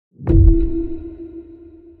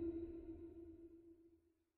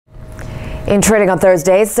In trading on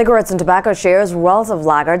Thursday, cigarettes and tobacco shares relative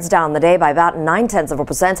laggards down the day by about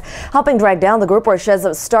 0.9%, helping drag down the group were shares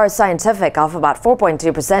of Star Scientific off about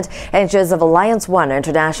 4.2% and shares of Alliance One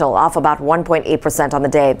International off about 1.8% on the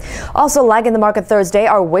day. Also lagging the market Thursday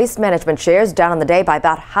are waste management shares down on the day by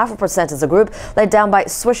about 0.5% as a group, led down by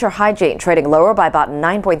Swisher Hygiene trading lower by about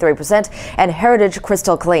 9.3% and Heritage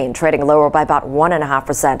Crystal Clean trading lower by about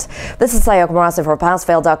 1.5%. This is Sayoko Murase for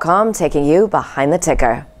PassFail.com taking you behind the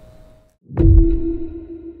ticker.